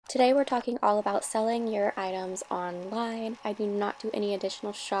Today we're talking all about selling your items online. I do not do any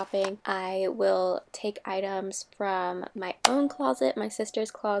additional shopping. I will take items from my own closet, my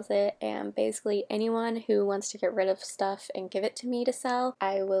sister's closet, and basically anyone who wants to get rid of stuff and give it to me to sell,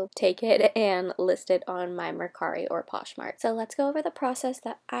 I will take it and list it on my Mercari or Poshmark. So let's go over the process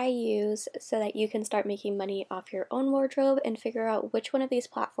that I use so that you can start making money off your own wardrobe and figure out which one of these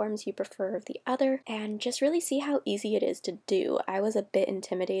platforms you prefer over the other and just really see how easy it is to do. I was a bit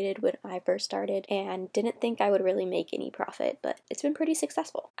intimidated when I first started and didn't think I would really make any profit, but it's been pretty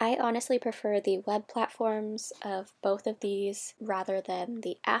successful. I honestly prefer the web platforms of both of these rather than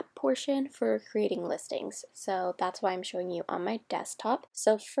the app portion for creating listings, so that's why I'm showing you on my desktop.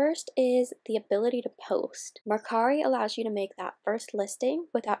 So first is the ability to post. Mercari allows you to make that first listing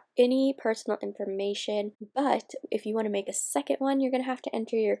without any personal information, but if you want to make a second one, you're going to have to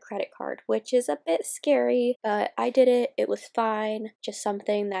enter your credit card, which is a bit scary, but I did it. It was fine, just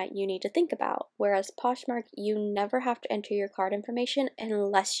something that you need to think about. Whereas Poshmark, you never have to enter your card information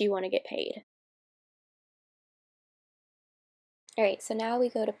unless you want to get paid. Alright, so now we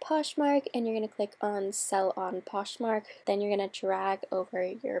go to Poshmark and you're going to click on Sell on Poshmark. Then you're going to drag over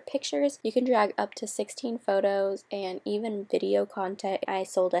your pictures. You can drag up to 16 photos and even video content. I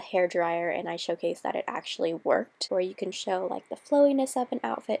sold a hairdryer and I showcased that it actually worked, where you can show like the flowiness of an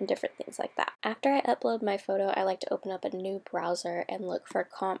outfit and different things like that. After I upload my photo, I like to open up a new browser and look for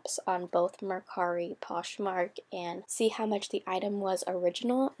comps on both Mercari, Poshmark, and see how much the item was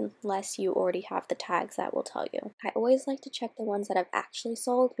original unless you already have the tags that will tell you. I always like to check the ones that I've actually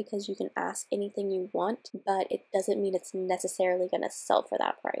sold because you can ask anything you want, but it doesn't mean it's necessarily going to sell for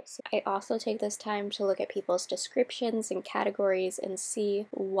that price. I also take this time to look at people's descriptions and categories and see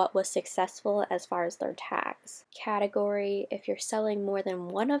what was successful as far as their tags. Category, if you're selling more than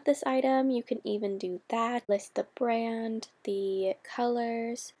one of this item, you can even do that. List the brand, the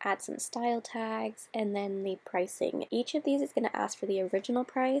colors, add some style tags, and then the pricing. Each of these is going to ask for the original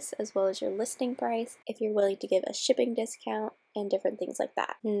price as well as your listing price, if you're willing to give a shipping discount, and different things like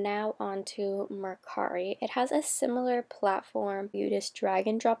that. Now on to Mercari. It has a similar platform. You just drag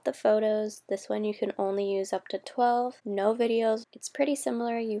and drop the photos. This one you can only use up to 12. No videos. It's pretty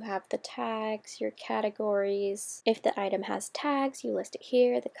similar. You have the tags, your categories. If the item has tags, you list it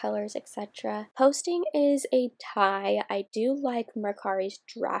here, the colors, etc. Posting is a tie. I do like Mercari's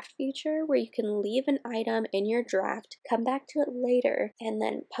draft feature where you can leave an item in your draft, come back to it later, and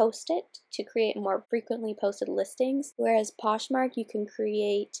then post it to create more frequently posted listings, whereas Poshmark, you can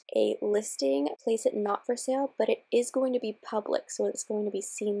create a listing, place it not for sale, but it is going to be public, so it's going to be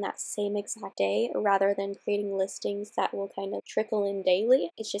seen that same exact day rather than creating listings that will kind of trickle in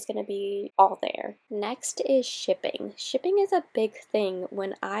daily. It's just going to be all there. Next is shipping. Shipping is a big thing.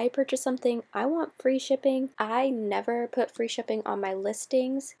 When I purchase something, I want free shipping. I never put free shipping on my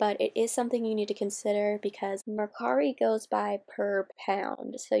listings, but it is something you need to consider because Mercari goes by per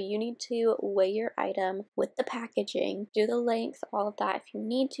pound, so you need to weigh your item with the packaging, do the length, all of that if you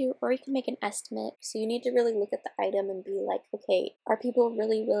need to, or you can make an estimate. So you need to really look at the item and be like, okay, are people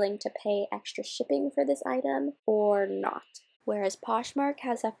really willing to pay extra shipping for this item or not? Whereas Poshmark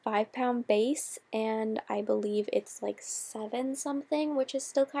has a 5-pound base and I believe it's like 7 something, which is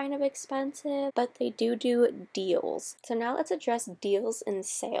still kind of expensive, but they do deals. So now let's address deals and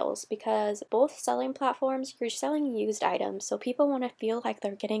sales, because both selling platforms, you're selling used items, so people want to feel like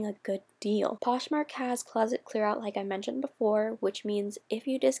they're getting a good deal. Poshmark has closet clear out like I mentioned before, which means if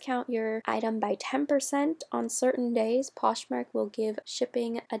you discount your item by 10% on certain days, Poshmark will give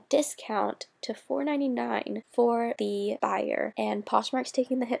shipping a discount to $4.99 for the buyer, and Poshmark's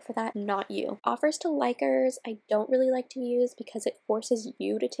taking the hit for that, not you. Offers to likers I don't really like to use because it forces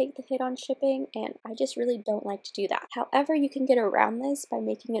you to take the hit on shipping, and I just really don't like to do that. However, you can get around this by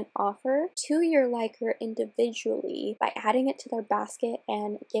making an offer to your liker individually by adding it to their basket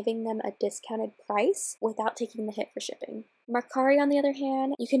and giving them a discounted price without taking the hit for shipping. Mercari, on the other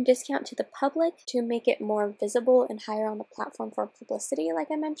hand, you can discount to the public to make it more visible and higher on the platform for publicity, like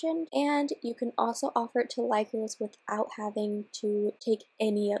I mentioned, and you can also offer it to likers without having to take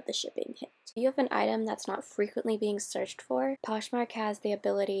any of the shipping hit. If you have an item that's not frequently being searched for, Poshmark has the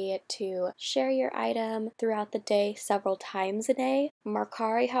ability to share your item throughout the day several times a day.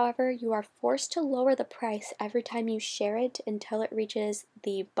 Mercari, however, you are forced to lower the price every time you share it until it reaches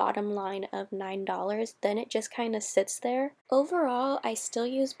the bottom line of $9. Then it just kind of sits there. Overall, I still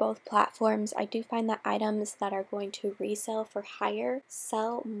use both platforms. I do find that items that are going to resell for higher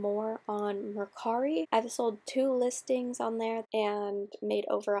sell more on Mercari. I've sold 2 listings on there and made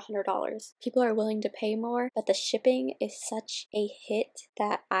over $100. people are willing to pay more, but the shipping is such a hit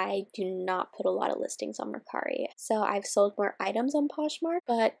that I do not put a lot of listings on Mercari. So I've sold more items on Poshmark,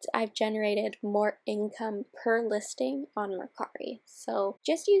 but I've generated more income per listing on Mercari. So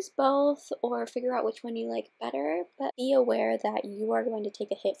just use both or figure out which one you like better, but be aware that you are going to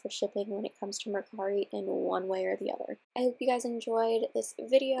take a hit for shipping when it comes to Mercari in one way or the other. I hope you guys enjoyed this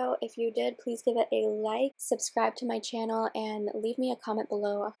video. If you did, please give it a like, subscribe to my channel, and leave me a comment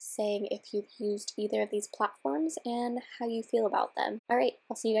below saying if you've used either of these platforms and how you feel about them. Alright,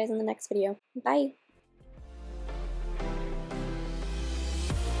 I'll see you guys in the next video. Bye!